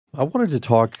I wanted to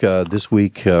talk this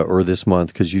week or this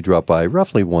month because you drop by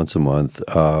roughly once a month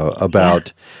Yeah,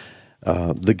 about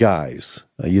the guys.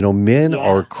 Men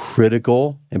are yeah,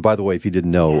 critical. And by the way, if you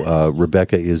didn't know, yeah,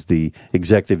 Rebecca is the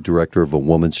executive director of a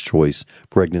Woman's Choice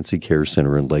Pregnancy Care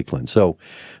Center in Lakeland. So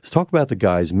let's talk about the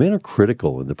guys. Men are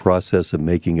critical in the process of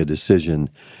making a decision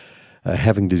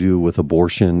having to do with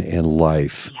abortion and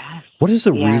life. yes, What does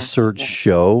the yes, research yes.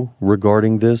 show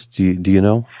regarding this? Do you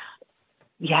know?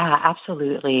 Yeah,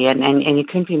 absolutely. And you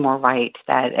couldn't be more right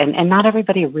that and not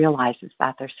everybody realizes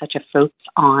that there's such a focus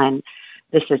on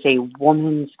this is a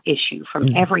woman's issue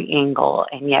from every angle,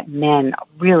 and yet men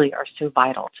really are so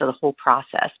vital to the whole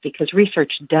process because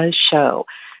research does show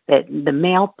that the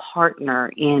male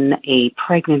partner in a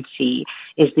pregnancy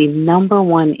is the number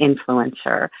one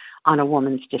influencer on a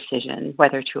woman's decision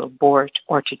whether to abort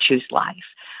or to choose life.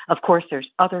 Of course, there's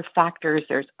other factors,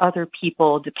 there's other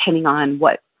people, depending on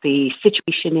what the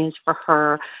situation is for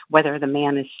her, whether the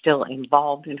man is still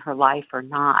involved in her life or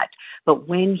not. But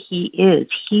when he is,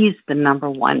 he's the number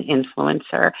one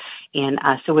influencer. And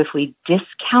so if we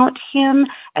discount him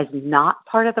as not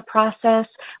part of the process,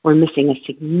 we're missing a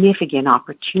significant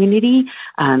opportunity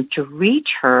to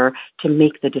reach her to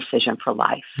make the decision for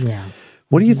life. Yeah.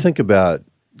 What do you Mhm. think about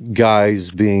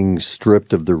guys being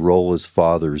stripped of their role as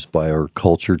fathers by our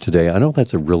culture today? I know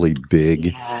that's a really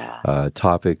big Yeah,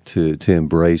 topic to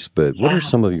embrace, but what are yeah,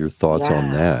 some of your thoughts on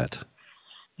yeah. that?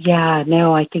 Yeah,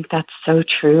 no, I think that's so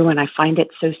true. And I find it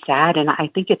so sad. And I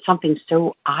think it's something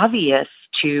so obvious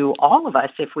to all of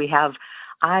us if we have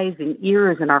eyes and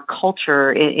ears in our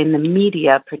culture, in the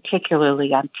media,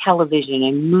 particularly on television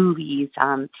and movies,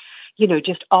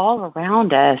 just all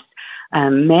around us.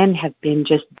 Men have been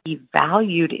just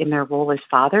devalued in their role as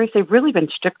fathers. They've really been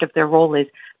stripped of their role as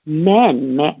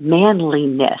men,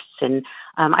 manliness. And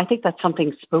I think that's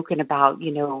something spoken about,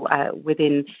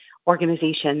 within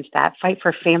organizations that fight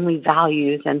for family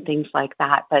values and things like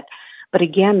that. But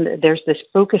again, there's this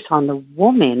focus on the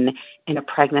woman in a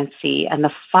pregnancy, and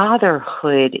the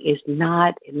fatherhood is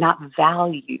not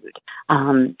valued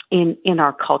in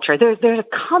our culture. There's a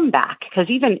comeback because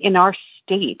even in our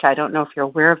state, I don't know if you're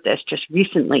aware of this. Just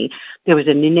recently, there was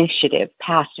an initiative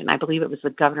passed, and I believe it was the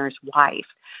governor's wife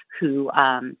who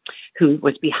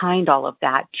was behind all of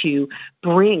that to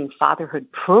bring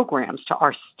fatherhood programs to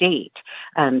our state.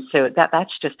 So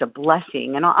that's just a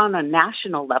blessing. And on a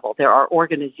national level, there are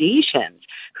organizations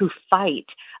who fight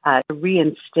to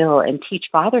reinstill and teach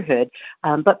fatherhood.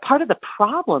 But part of the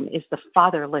problem is the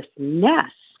fatherlessness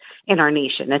in our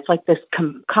nation. It's like this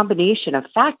combination of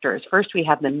factors. First, we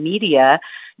have the media,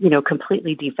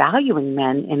 completely devaluing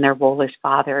men in their role as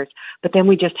fathers. But then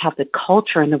we just have the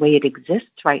culture and the way it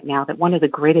exists right now that one of the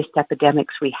greatest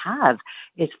epidemics we have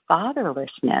is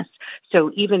fatherlessness.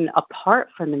 So even apart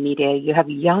from the media, you have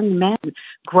young men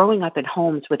growing up in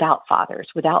homes without fathers,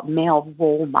 without male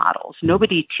role models,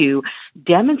 nobody to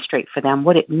demonstrate for them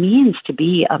what it means to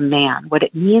be a man, what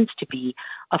it means to be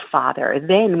a father.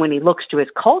 Then when he looks to his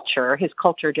culture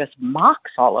just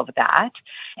mocks all of that.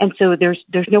 And so there's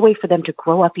no way for them to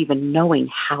grow up even knowing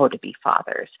how to be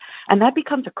fathers. And that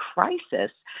becomes a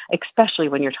crisis, especially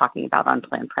when you're talking about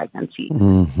unplanned pregnancies.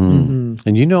 hmm Mhm.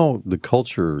 And the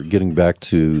culture, getting back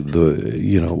to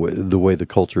the way the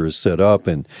culture is set up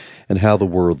and how the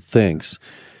world thinks.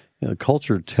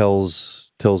 Culture tells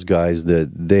guys that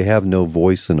they have no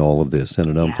voice in all of this in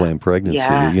an Yeah. unplanned pregnancy.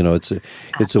 Yeah,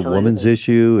 It's a woman's absolutely.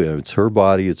 issue. It's her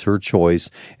body. It's her choice.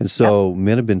 And Yep. so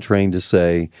men have been trained to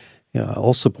say,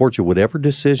 I'll support you whatever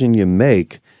decision you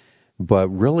make, but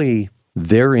really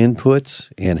their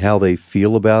inputs and how they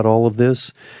feel about all of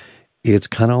this, it's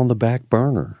kind of on the back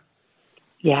burner.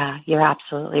 Yeah, you're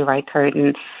absolutely right, Kurt.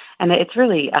 And it's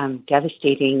really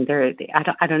devastating.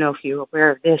 I don't know if you're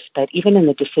aware of this, but even in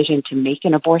the decision to make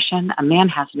an abortion, a man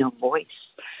has no voice.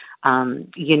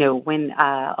 When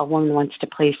a woman wants to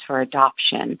place for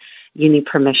adoption, you need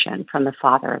permission from the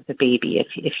father of the baby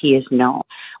if he is known.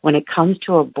 When it comes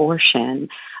to abortion,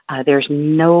 there's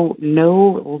no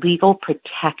legal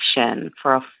protection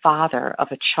for a father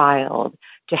of a child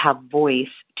to have voice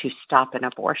to stop an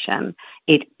abortion.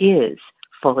 It is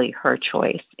fully her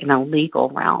choice in a legal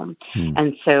realm. Hmm.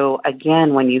 And so,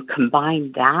 again, when you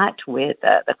combine that with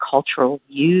the cultural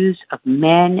views of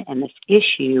men and this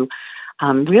issue,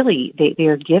 really they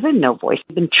are given no voice.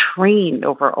 They've been trained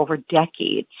over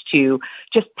decades to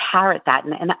just parrot that.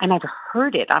 And I've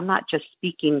heard it. I'm not just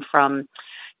speaking from,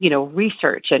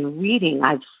 research and reading.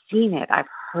 I've seen it. I've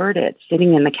heard it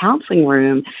sitting in the counseling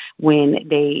room when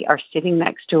they are sitting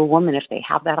next to a woman, if they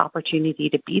have that opportunity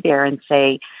to be there and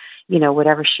say,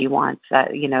 whatever she wants,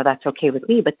 that's okay with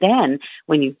me. But then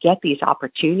when you get these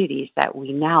opportunities that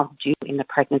we now do in the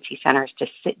pregnancy centers to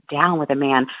sit down with a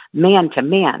man to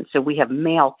man. So we have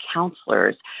male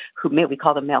counselors we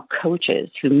call them male coaches,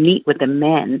 who meet with the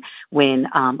men when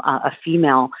a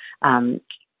female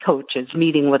coach is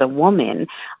meeting with a woman.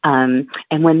 And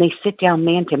when they sit down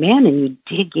man to man and you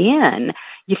dig in,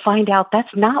 you find out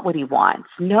that's not what he wants.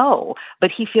 No,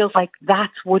 but he feels like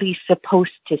that's what he's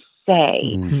supposed to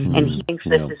say. Mm-hmm. And he thinks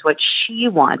this is what she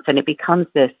wants. And it becomes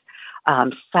this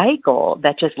cycle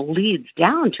that just leads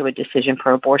down to a decision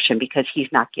for abortion because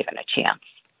he's not given a chance.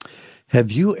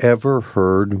 Have you ever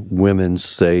heard women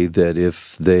say that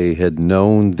if they had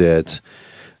known that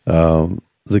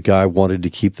the guy wanted to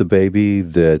keep the baby,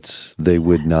 that they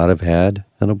would not have had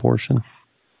an abortion?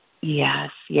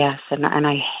 Yes. And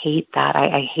I hate that.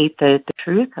 I hate the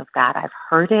truth of that. I've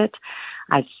heard it.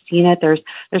 I've seen it. There's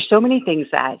so many things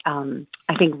that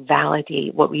I think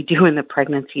validate what we do in the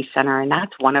pregnancy center, and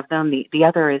that's one of them. The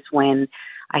other is when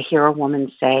I hear a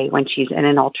woman say, when she's in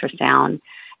an ultrasound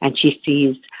and she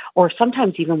sees, or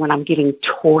sometimes even when I'm giving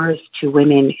tours to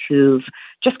women who've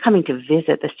just coming to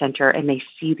visit the center and they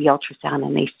see the ultrasound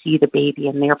and they see the baby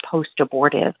and they're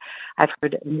post-abortive, I've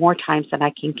heard more times than I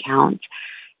can count,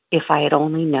 if I had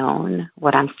only known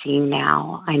what I'm seeing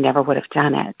now, I never would have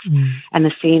done it. And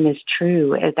the same is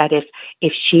true, that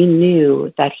if she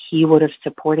knew that he would have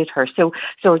supported her. So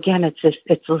again, it's this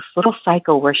little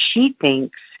cycle where she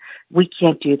thinks we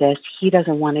can't do this. He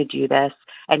doesn't want to do this.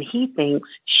 And he thinks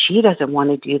she doesn't want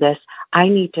to do this. I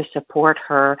need to support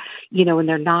her, and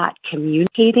they're not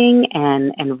communicating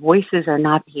and voices are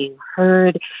not being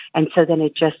heard. And so then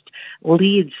it just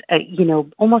leads,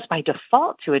 almost by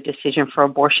default to a decision for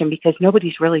abortion because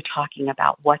nobody's really talking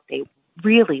about what they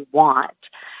really want.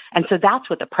 And so that's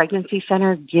what the pregnancy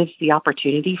center gives the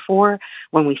opportunity for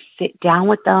when we sit down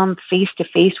with them face to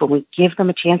face, when we give them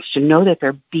a chance to know that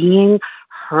they're being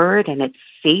heard and it's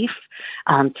safe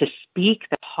to speak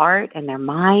their heart and their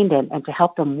mind and to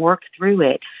help them work through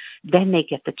it, then they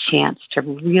get the chance to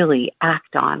really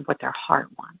act on what their heart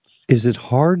wants. Is it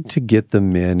hard to get the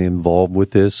men involved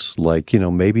with this? Like,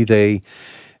 maybe they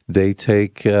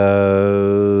take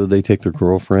their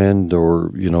girlfriend or,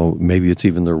 maybe it's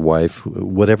even their wife,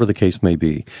 whatever the case may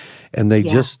be, and they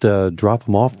just drop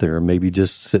them off there, maybe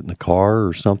just sit in the car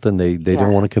or something. They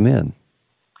don't want to come in.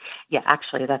 Yeah,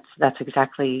 actually, that's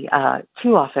exactly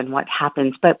too often what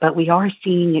happens. But we are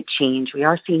seeing it change. We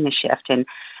are seeing the shift.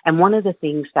 And one of the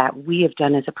things that we have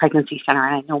done as a pregnancy center,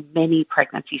 and I know many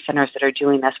pregnancy centers that are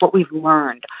doing this, what we've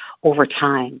learned over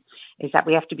time is that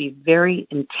we have to be very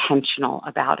intentional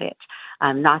about it.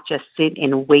 Not just sit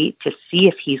and wait to see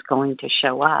if he's going to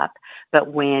show up,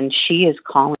 but when she is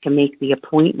calling to make the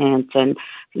appointment and,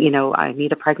 I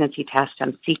need a pregnancy test,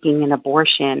 I'm seeking an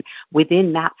abortion,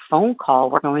 within that phone call,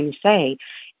 we're going to say,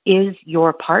 is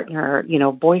your partner,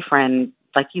 boyfriend,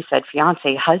 like you said,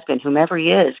 fiance, husband, whomever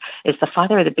he is the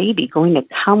father of the baby going to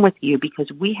come with you because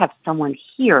we have someone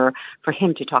here for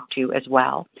him to talk to as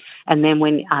well. And then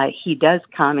when he does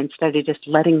come, instead of just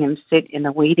letting him sit in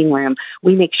the waiting room,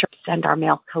 we make sure to send our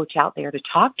male coach out there to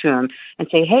talk to him and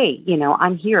say, hey,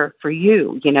 I'm here for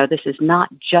you. This is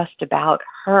not just about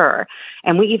her.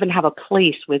 And we even have a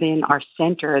place within our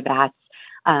center that's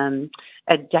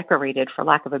decorated, for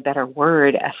lack of a better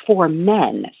word, for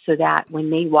men, so that when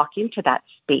they walk into that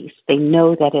space, they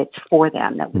know that it's for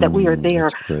them, that we are there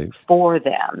for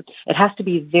them. It has to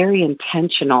be very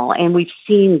intentional, and we've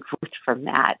seen growth from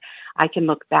that. I can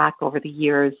look back over the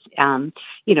years,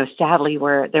 sadly,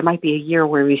 where there might be a year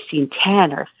where we've seen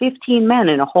 10 or 15 men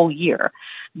in a whole year.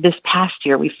 This past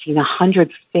year, we've seen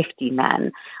 150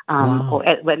 men,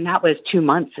 and that was 2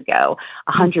 months ago,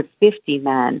 150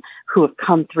 men who have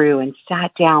come through and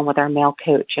sat down with our male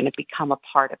coach and have become a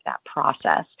part of that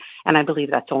process. And I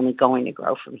believe that's only going to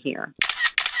grow from here.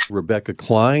 Rebecca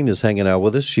Klein is hanging out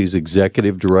with us. She's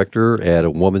executive director at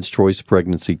a Woman's Choice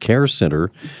Pregnancy Care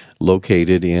Center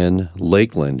located in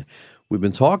Lakeland. We've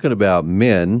been talking about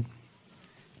men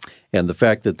and the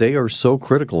fact that they are so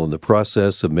critical in the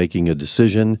process of making a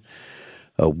decision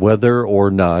whether or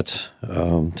not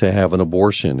to have an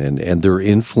abortion and their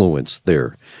influence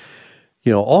there.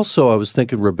 Also, I was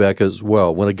thinking, Rebecca, as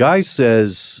well, when a guy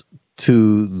says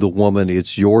to the woman,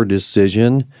 it's your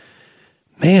decision,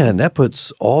 man, that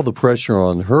puts all the pressure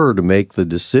on her to make the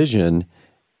decision,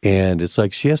 and it's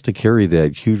like she has to carry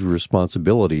that huge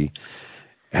responsibility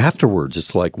afterwards.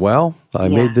 It's like, well, I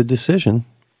made the decision.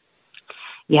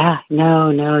 Yeah,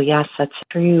 no, yes, that's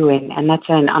true, and that's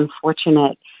an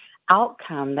unfortunate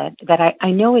outcome that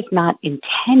I know is not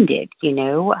intended,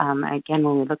 Again,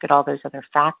 when we look at all those other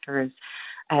factors,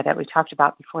 that we talked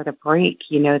about before the break,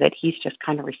 that he's just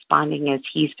kind of responding as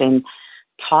he's been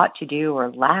taught to do, or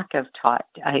lack of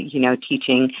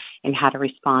teaching and how to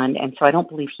respond. And so I don't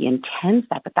believe he intends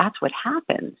that, but that's what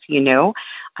happens,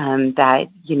 that,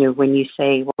 when you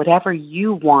say, whatever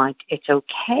you want, it's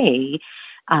okay.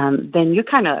 Then you're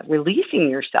kind of releasing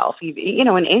yourself, in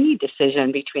any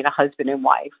decision between a husband and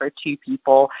wife or two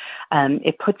people.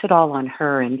 It puts it all on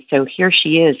her. And so here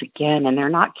she is again, and they're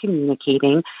not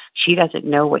communicating. She doesn't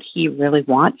know what he really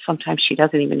wants. Sometimes she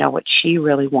doesn't even know what she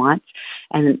really wants.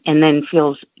 And then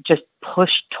feels just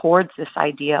pushed towards this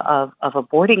idea of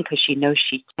aborting because she knows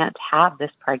she can't have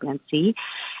this pregnancy.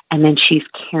 And then she's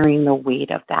carrying the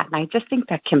weight of that. And I just think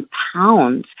that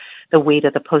compounds the weight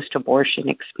of the post-abortion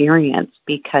experience,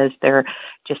 because they're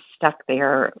just stuck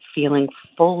there feeling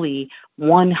fully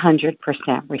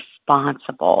 100%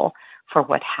 responsible for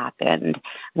what happened,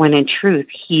 when in truth,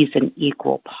 he's an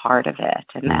equal part of it.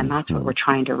 And that's what we're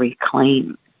trying to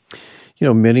reclaim.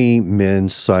 Many men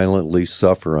silently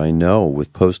suffer, I know,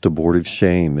 with post-abortive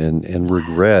shame and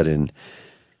regret. And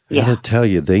I got to tell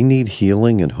you, they need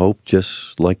healing and hope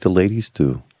just like the ladies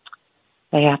do.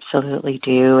 They absolutely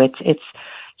do. It's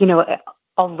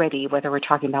already, whether we're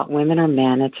talking about women or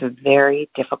men, it's a very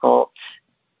difficult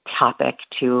topic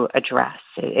to address.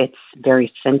 It's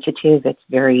very sensitive. It's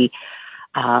very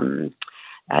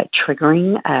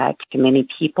triggering to many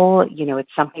people.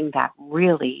 It's something that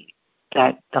really,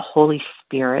 that the Holy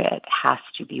Spirit has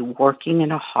to be working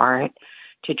in a heart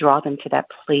to draw them to that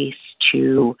place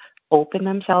to open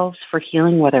themselves for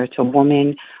healing, whether it's a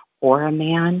woman or a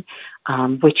man,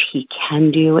 which he can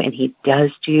do, and he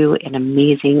does do in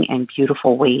amazing and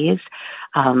beautiful ways.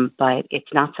 But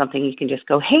it's not something you can just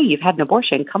go, hey, you've had an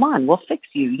abortion, come on, we'll fix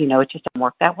you. It just doesn't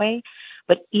work that way.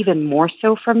 But even more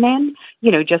so for men,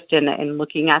 just in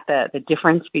looking at the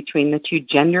difference between the two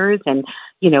genders, and,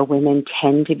 women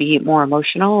tend to be more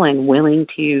emotional and willing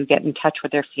to get in touch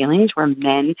with their feelings, where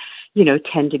men,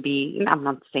 tend to be, I'm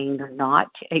not saying they're not,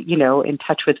 in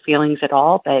touch with feelings at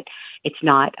all, but it's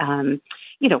not,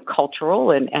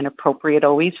 cultural and appropriate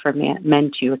always for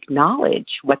men to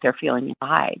acknowledge what they're feeling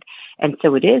inside. And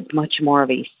so it is much more of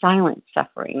a silent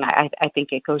suffering. I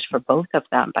think it goes for both of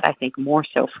them, but I think more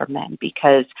so for men,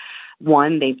 because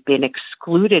one, they've been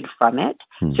excluded from it.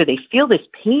 So they feel this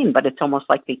pain, but it's almost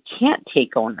like they can't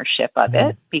take ownership of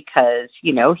it because,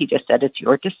 he just said it's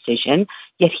your decision,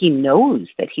 yet he knows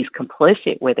that he's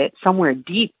complicit with it somewhere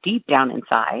deep, deep down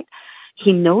inside.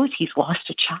 He knows he's lost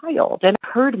a child. And I've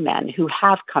heard men who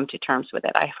have come to terms with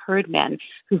it. I've heard men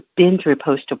who've been through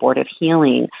post-abortive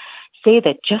healing say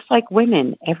that just like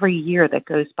women, every year that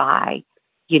goes by,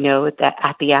 that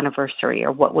at the anniversary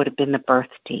or what would have been the birth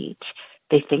date,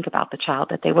 they think about the child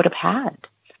that they would have had.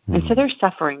 And so they're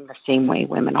suffering the same way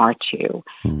women are too.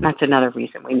 And that's another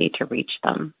reason we need to reach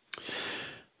them.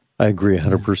 I agree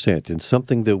 100%. And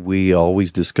something that we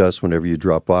always discuss whenever you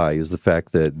drop by is the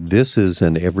fact that this is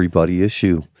an everybody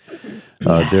issue.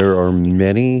 There are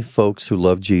many folks who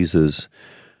love Jesus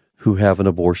who have an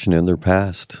abortion in their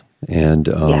past. And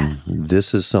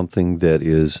this is something that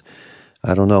is,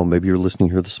 I don't know, maybe you're listening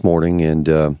here this morning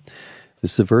and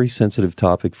this is a very sensitive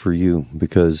topic for you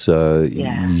because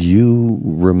you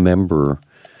remember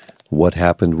what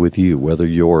happened with you, whether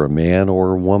you're a man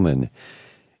or a woman.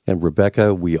 And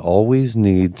Rebecca, we always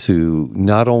need to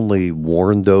not only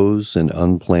warn those in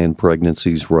unplanned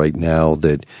pregnancies right now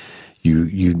that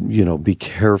you be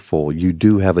careful. You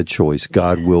do have a choice.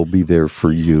 God will be there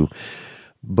for you.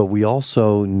 But we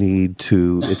also need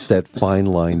to, it's that fine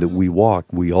line that we walk.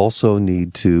 We also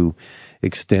need to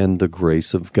extend the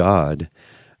grace of God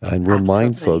and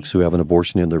remind folks who have an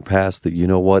abortion in their past that,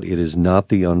 it is not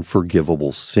the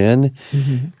unforgivable sin.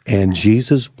 And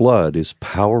Jesus' blood is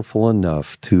powerful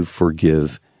enough to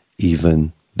forgive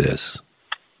even this.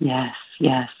 Yes,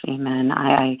 amen.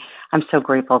 I'm so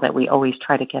grateful that we always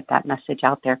try to get that message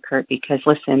out there, Kurt, because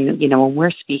listen, when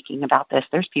we're speaking about this,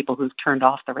 there's people who've turned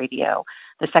off the radio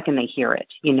the second they hear it,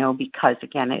 because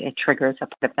again, it triggers a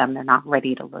part of them they're not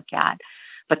ready to look at.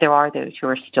 But there are those who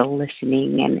are still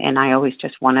listening, and I always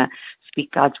just want to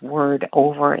speak God's word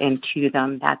over and to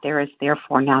them that there is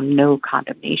therefore now no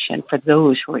condemnation for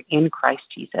those who are in Christ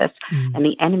Jesus. And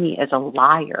the enemy is a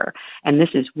liar, and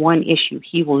this is one issue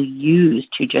he will use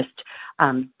to just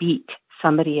beat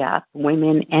somebody up,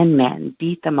 women and men,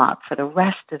 beat them up for the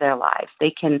rest of their lives.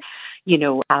 They can,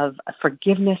 have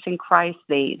forgiveness in Christ.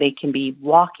 They can be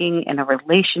walking in a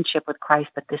relationship with Christ,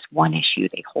 but this one issue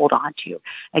they hold on to.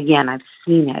 Again, I've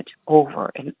seen it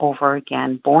over and over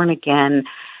again. Born again,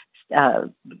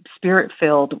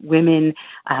 Spirit-filled women,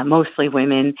 mostly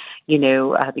women,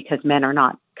 because men are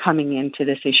not coming into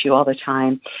this issue all the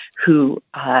time who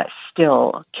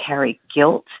still carry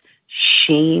guilt,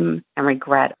 shame, and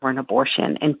regret for an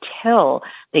abortion until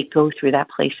they go through that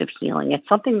place of healing. It's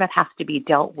something that has to be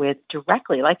dealt with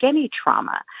directly, like any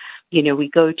trauma. We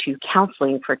go to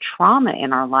counseling for trauma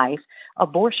in our life.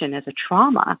 Abortion is a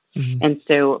trauma. Mm-hmm. And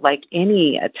so like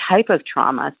any type of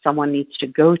trauma, someone needs to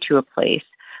go to a place,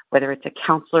 whether it's a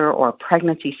counselor or a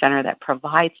pregnancy center that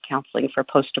provides counseling for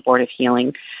post-abortive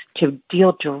healing, to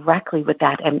deal directly with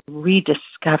that and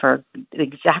rediscover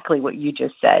exactly what you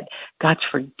just said, God's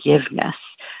forgiveness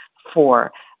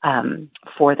for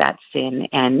that sin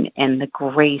and the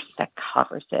grace that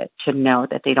covers it, to know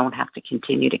that they don't have to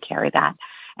continue to carry that.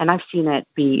 And I've seen it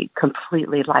be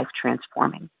completely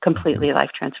life-transforming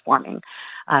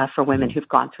for women who've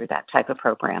gone through that type of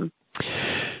program.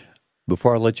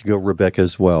 Before I let you go, Rebecca,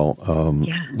 as well,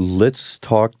 let's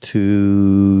talk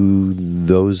to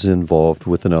those involved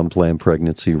with an unplanned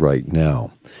pregnancy right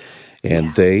now.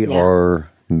 And they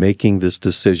are making this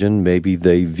decision. Maybe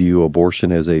they view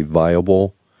abortion as a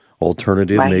viable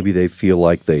alternative. Right. Maybe they feel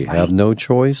like they have no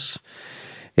choice.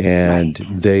 And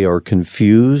they are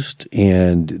confused,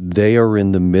 and they are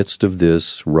in the midst of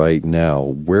this right now.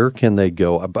 Where can they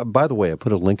go? By the way, I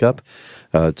put a link up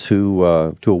to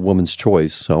a Woman's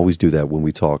Choice. I always do that when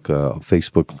we talk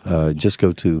Facebook. Just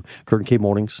go to Kurt and Kay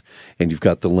Mornings, and you've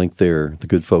got the link there. The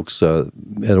good folks at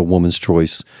a Woman's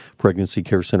Choice Pregnancy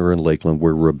Care Center in Lakeland,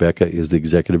 where Rebecca is the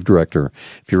executive director.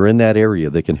 If you're in that area,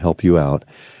 they can help you out.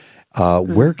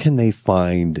 Where can they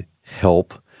find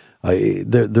help?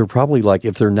 They're probably like,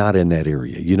 if they're not in that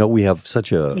area, we have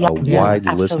such a wide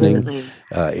listening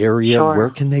area. Sure. Where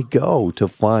can they go to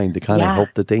find the kind of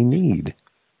help that they need?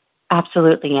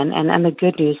 Absolutely. And the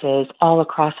good news is all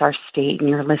across our state, in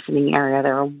your listening area,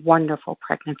 there are wonderful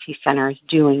pregnancy centers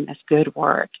doing this good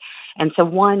work. And so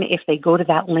one, if they go to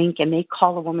that link and they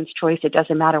call a Woman's Choice, it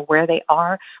doesn't matter where they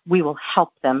are, we will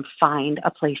help them find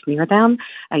a place near them.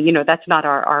 That's not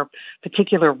our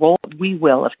particular role. We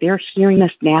will. If they're hearing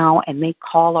this now and they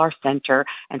call our center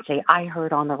and say, I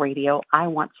heard on the radio, I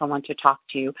want someone to talk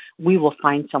to, we will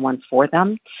find someone for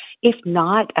them. If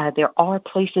not, there are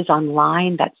places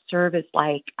online that serve as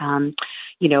like, a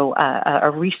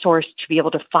resource to be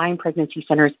able to find pregnancy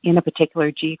centers in a particular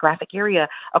geographic area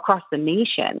across the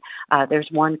nation.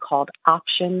 There's one called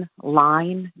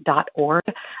optionline.org,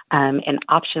 and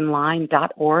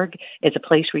optionline.org is a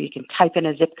place where you can type in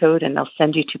a zip code and they'll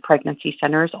send you to pregnancy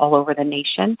centers all over the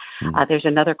nation. There's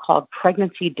another called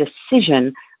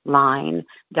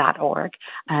pregnancy-decision-line.org,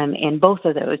 and both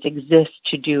of those exist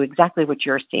to do exactly what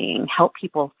you're saying, help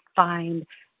people find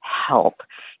help.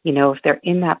 If they're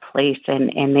in that place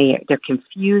and they're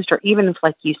confused, or even if,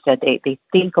 like you said, they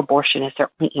think abortion is their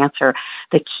only answer,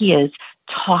 the key is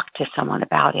talk to someone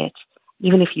about it.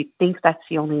 Even if you think that's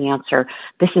the only answer,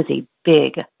 this is a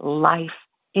big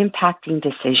life-impacting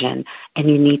decision, and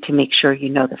you need to make sure you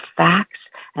know the facts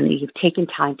and that you've taken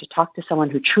time to talk to someone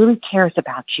who truly cares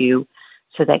about you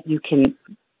so that you can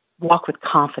walk with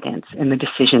confidence in the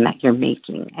decision that you're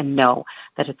making and know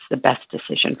that it's the best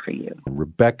decision for you.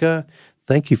 Rebecca,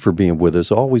 thank you for being with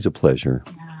us. Always a pleasure.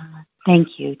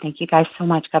 Thank you. Thank you guys so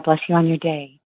much. God bless you on your day.